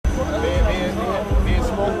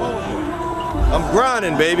I'm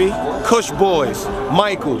grinding, baby. Kush Boys,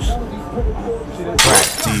 Michaels. Crack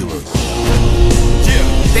dealers. Yeah.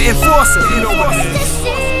 The enforcer. You know what it is.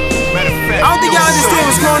 Matter of fact, I don't think y'all understand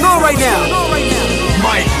what's going on right now.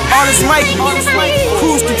 Mike. ARLIS Mike,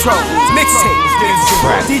 Cruise Control, Mixtape,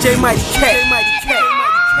 DJ Mighty K.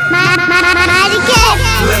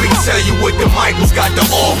 Let me tell you what the Michaels got to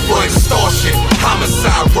offer: extortion,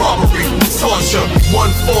 homicide, robbery, torture.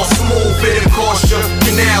 One false move, it'll cost you.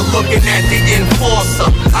 You're now looking at the enforcer.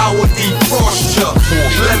 I will defrost you.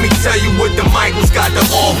 Let me tell you what the Michaels got to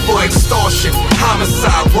offer: extortion,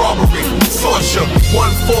 homicide, robbery, torture.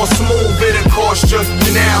 One false move, it'll cost you.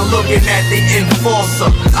 You're now looking at the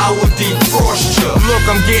enforcer. I will defrost you. Look,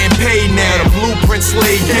 I'm getting paid now. The blueprints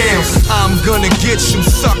laid down. I'm gonna get you,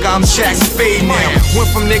 sucker. I'm Shaq Spade now. Went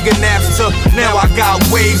from nigga naps to now I got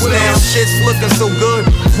waves now. Shit's looking so good,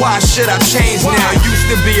 why should I change now? Used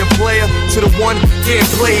to be a player to the one getting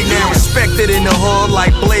played now. Respected in the hood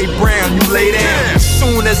like Blade Brown, you lay down. As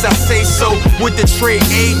soon as I say so, with the trade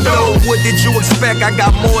ain't no. What did you expect? I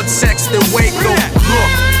got more text than Waco.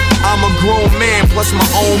 Look, I'm a grown man, plus my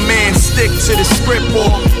own man. Stick to the script or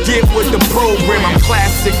get with the program. I'm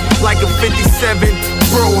classic, like a 57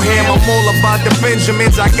 Broham. I'm all about the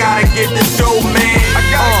Benjamins, I gotta get the dough, man.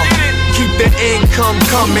 Keep the income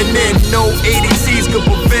coming in. No ADCs could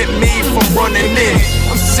prevent me from running in.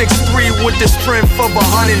 I'm 6'3" with the strength of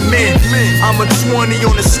 100 men. I'm a 20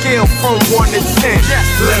 on the scale from 1 to 10.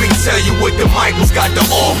 Let me tell you what the Michaels got to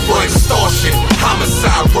offer: extortion,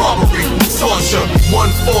 homicide, robbery, torture.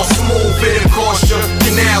 One false move, it'll cost you.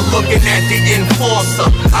 You're now looking at the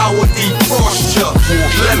enforcer. I will defrost you.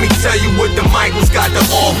 Let me tell you what the Michaels got to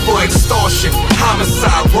offer: extortion,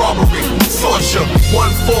 homicide, robbery, torture.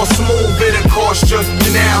 One false move, it'll cost you.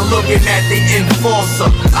 You're now looking at the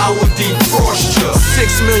enforcer. I will defrost you.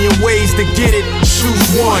 6 million ways to get it, choose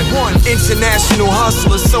one. International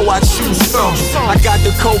hustler, so I choose some. I got the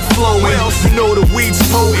coke flowing, you know the weed's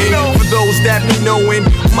potent. For those that be knowing,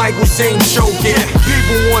 Michaels ain't joking.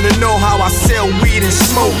 People wanna know how I sell weed and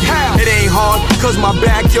smoke it. It ain't hard, cause my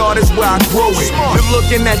backyard is where I grow it. Been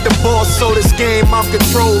looking at the boss, so this game I'm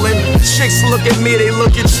controlling. Chicks look at me, they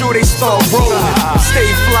look at you, they start rolling. Stay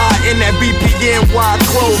fly in that BPNY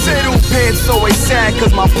clothing. Pants always sad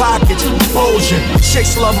cause my pockets bulging.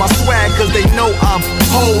 Chicks love my swag cause they know I'm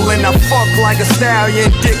holding. I fuck like a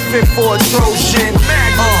stallion, dick fit for a Trojan.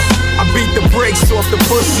 I beat the brakes off the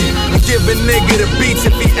pussy and give a nigga the beats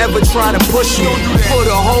if he ever try to push me. Put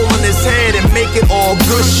a hole in his head and make it all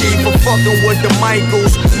gushy. For fucking with the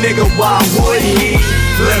Michaels, nigga, why would he?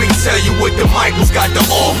 Let me tell you what the Michaels got to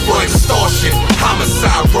offer: extortion,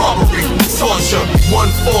 homicide, robbery, torture. One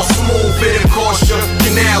false move, it'll cost you.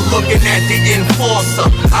 You're now looking at the enforcer.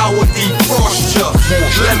 I will defrost you.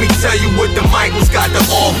 Let me tell you what the Michaels got to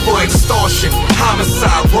offer: extortion,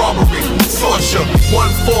 homicide, robbery, torture.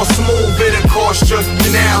 One false move, it'll cost you.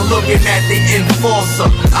 You're now looking at the enforcer.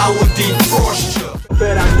 I will defrost you.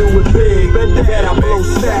 Bet I do it big, bet I blow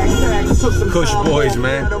stacks. Kush Boys,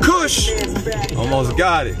 man. Kush! Almost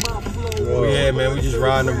got it. Yeah, man, we just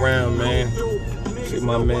riding around, man. See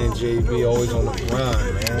my man JB always on the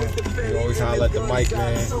grind, man. He always holler at the mic,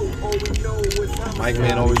 man. Mic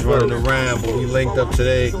man always running around, but we linked up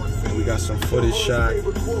today and we got some footage shot.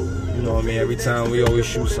 You know what I mean? Every time we always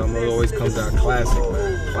shoot something, it always comes out classic,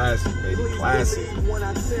 man. Classic, baby, classic. You know what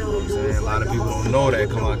I'm saying? A lot of people don't know that.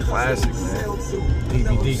 Come on, classic, man.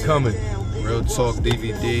 DVD coming. Real Talk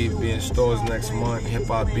DVD be in stores next month. Hip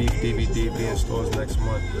Hop Beef DVD be in stores next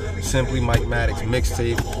month. Simply Mike Maddox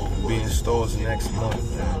Mixtape be in stores next month.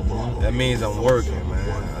 That means I'm working,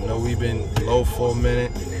 man. I know we've been low for a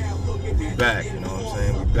minute. We back, you know what I'm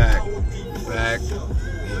saying? We back.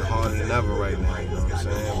 Getting harder than ever right now, you know what I'm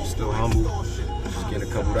saying? We're still humble. Just getting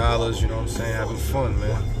a couple dollars, you know what I'm saying? Having fun,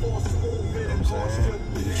 man. You know what I'm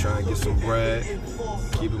saying? We just trying to get some bread.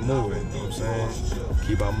 Keep it moving, you know what I'm saying?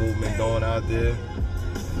 Keep our movement going out there.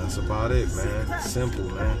 And that's about it, man. Simple,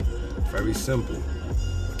 man. Very simple.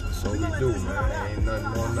 That's all we do, man. Ain't nothing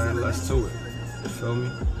more, nothing less to it. You feel me?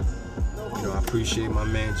 You know, I appreciate my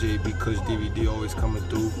man JB Kush DVD always coming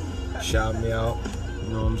through. Shout me out. You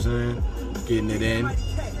know what I'm saying? Getting it in. You know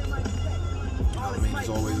what I mean? There's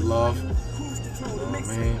always love. You know what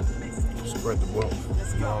I mean? Spread the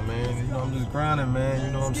wealth. You know what I mean? You know, I'm just grinding, man.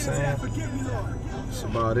 You know what I'm saying? That's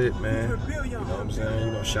about it, man. You know what I'm saying?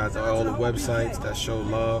 You know, shout out to all the websites that show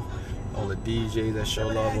love, all the DJs that show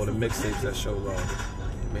love, all the mixtapes that show love.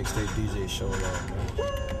 Mixtape DJs show love, man. You know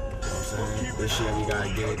what I'm saying? This year we gotta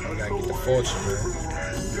get the fortune, man.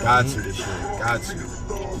 We got to this year. Got to.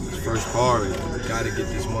 It's first priority. We gotta get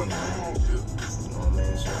this money, man. You know what I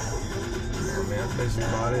mean? So, you know what I mean? That's basically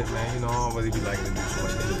about it, man. You know, I don't really be liking to do too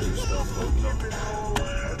much interview stuff, but you know,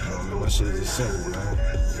 I mean, my shit is just simple, man.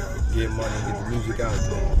 Get money and get the music out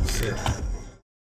there. That's it.